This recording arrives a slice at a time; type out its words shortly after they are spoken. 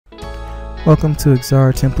Welcome to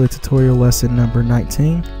Xara template tutorial lesson number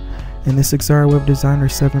 19. In this Xara Web Designer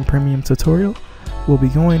 7 Premium tutorial, we'll be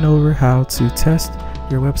going over how to test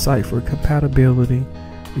your website for compatibility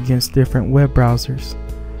against different web browsers.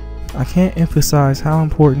 I can't emphasize how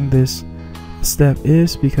important this step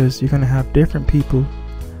is because you're going to have different people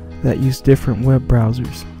that use different web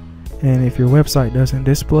browsers. And if your website doesn't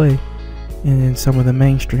display in some of the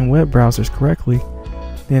mainstream web browsers correctly,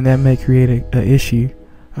 then that may create an issue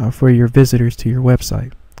for your visitors to your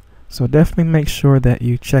website. So definitely make sure that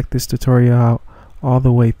you check this tutorial out all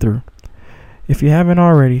the way through. If you haven't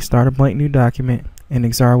already, start a blank new document in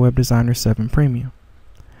Xara Web Designer 7 Premium.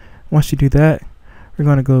 Once you do that, we're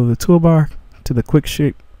going to go to the toolbar to the quick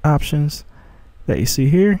shape options that you see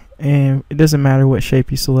here, and it doesn't matter what shape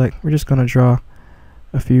you select. We're just going to draw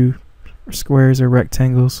a few squares or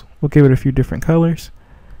rectangles. We'll give it a few different colors,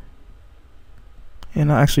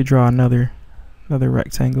 and I'll actually draw another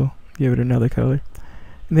rectangle, give it another color,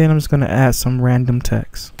 and then I'm just going to add some random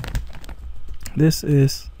text. This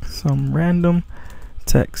is some random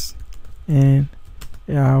text in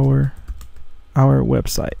our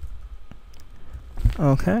website.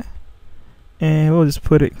 Okay, and we'll just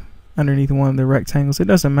put it underneath one of the rectangles. It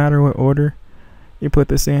doesn't matter what order you put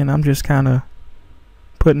this in. I'm just kind of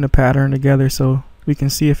putting the pattern together so we can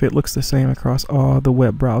see if it looks the same across all the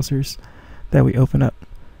web browsers that we open up.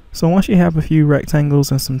 So once you have a few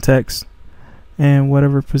rectangles and some text and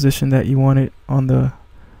whatever position that you want it on the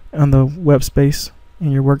web space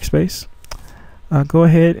in your workspace, go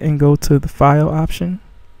ahead and go to the File option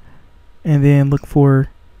and then look for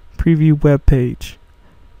Preview Web Page.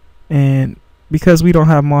 And because we don't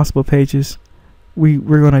have multiple pages, we're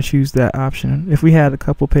going to choose that option. If we had a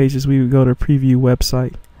couple pages, we would go to Preview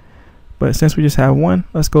Website. But since we just have one,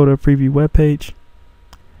 let's go to Preview Web Page.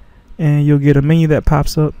 And you'll get a menu that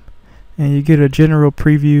pops up, and you get a general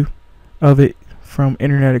preview of it from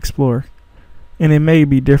Internet Explorer. And it may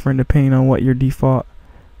be different depending on what your default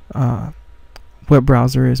web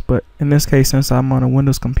browser is, but in this case, since I'm on a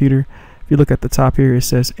Windows computer, if you look at the top here, it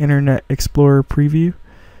says Internet Explorer Preview.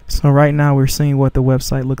 So right now we're seeing what the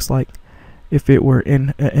website looks like if it were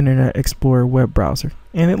in an Internet Explorer web browser.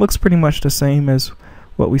 And it looks pretty much the same as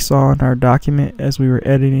what we saw in our document as we were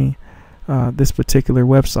editing this particular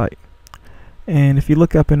website. And if you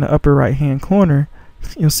look up in the upper right hand corner,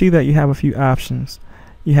 you'll see that you have a few options.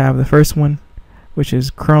 You have the first one, which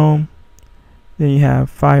is Chrome, then you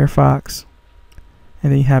have Firefox,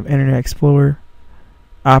 and then you have Internet Explorer,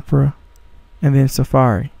 Opera, and then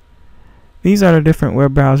Safari. These are the different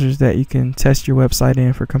web browsers that you can test your website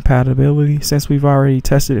in for compatibility. Since we've already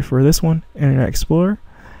tested it for this one, Internet Explorer,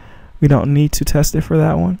 we don't need to test it for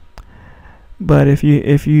that one. But if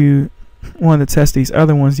you want to test these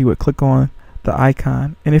other ones, you would click on the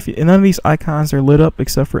icon, and if none of these icons are lit up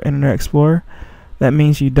except for Internet Explorer, that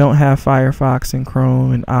means you don't have Firefox and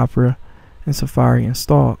Chrome and Opera and Safari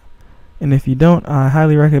installed. And if you don't, I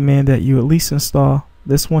highly recommend that you at least install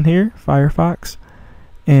this one here, Firefox,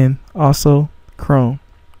 and also Chrome,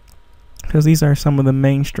 because these are some of the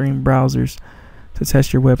mainstream browsers to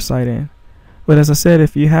test your website in. But as I said,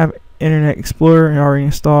 if you have Internet Explorer already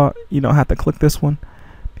installed, you don't have to click this one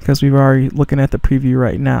because we're already looking at the preview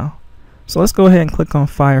right now. So let's go ahead and click on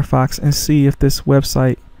Firefox and see if this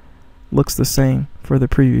website looks the same for the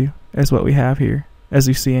preview as what we have here, as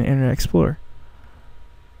you see in Internet Explorer.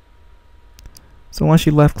 So once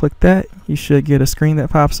you left click that, you should get a screen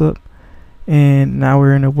that pops up, and now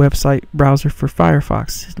we're in a website browser for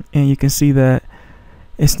Firefox, and you can see that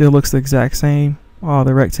it still looks the exact same. All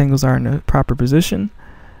the rectangles are in the proper position,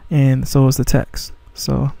 and so is the text.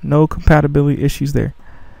 So no compatibility issues there.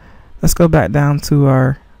 Let's go back down to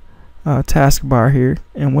our taskbar here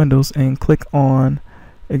in Windows and click on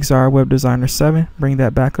Xara Web Designer 7. Bring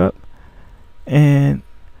that back up, and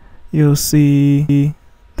you'll see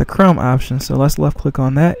the Chrome option. So let's left click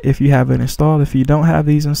on that if you have it installed. If you don't have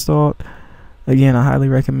these installed, again, I highly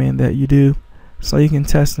recommend that you do, so you can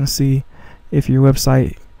test and see if your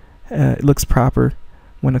website looks proper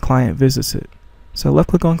when the client visits it. So left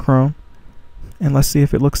click on Chrome, and let's see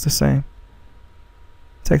if it looks the same.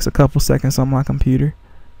 Takes a couple seconds on my computer.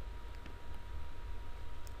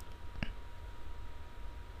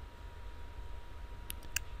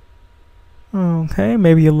 Okay,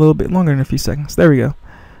 maybe a little bit longer than a few seconds. There we go.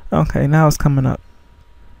 Okay, now it's coming up.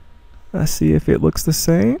 Let's see if it looks the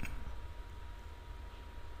same.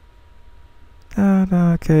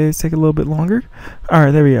 Okay, take a little bit longer.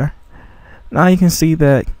 Alright, there we are. Now you can see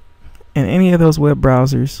that in any of those web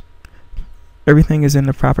browsers, everything is in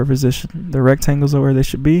the proper position. The rectangles are where they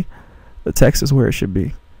should be. The text is where it should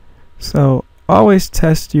be. So always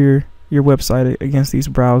test your your website against these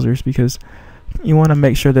browsers, because you want to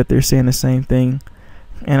make sure that they're seeing the same thing.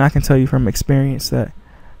 And I can tell you from experience that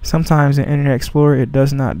sometimes in Internet Explorer it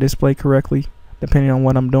does not display correctly depending on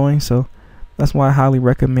what I'm doing. So that's why I highly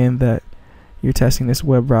recommend that you're testing this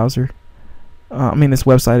web browser, this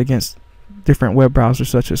website against different web browsers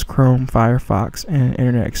such as Chrome, Firefox, and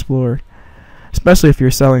Internet Explorer. Especially if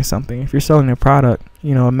you're selling something. If you're selling a product,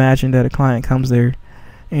 imagine that a client comes there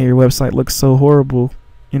and your website looks so horrible,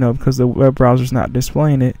 because the web browser's not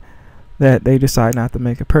displaying it, that they decide not to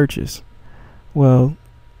make a purchase. Well,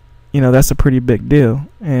 that's a pretty big deal,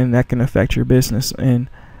 and that can affect your business, and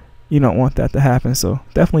you don't want that to happen. So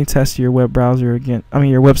definitely test your web browser your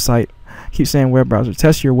website. I keep saying web browser.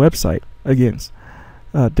 Test your website against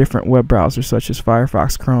different web browsers such as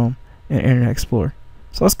Firefox, Chrome, and Internet Explorer.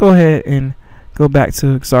 So let's go ahead and go back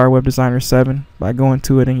to Xara Web Designer 7 by going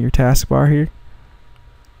to it in your taskbar here.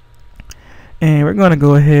 And we're going to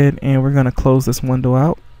go ahead and we're going to close this window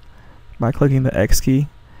out by clicking the X key.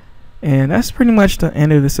 And that's pretty much the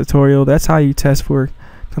end of this tutorial. That's how you test for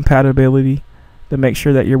compatibility to make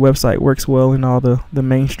sure that your website works well in all the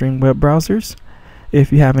mainstream web browsers.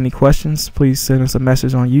 If you have any questions, please send us a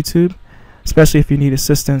message on YouTube, especially if you need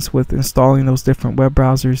assistance with installing those different web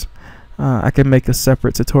browsers. I can make a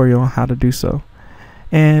separate tutorial on how to do so.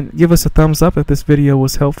 And give us a thumbs up if this video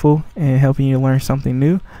was helpful and helping you learn something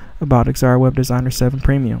new about Xara Web Designer 7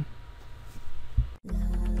 Premium.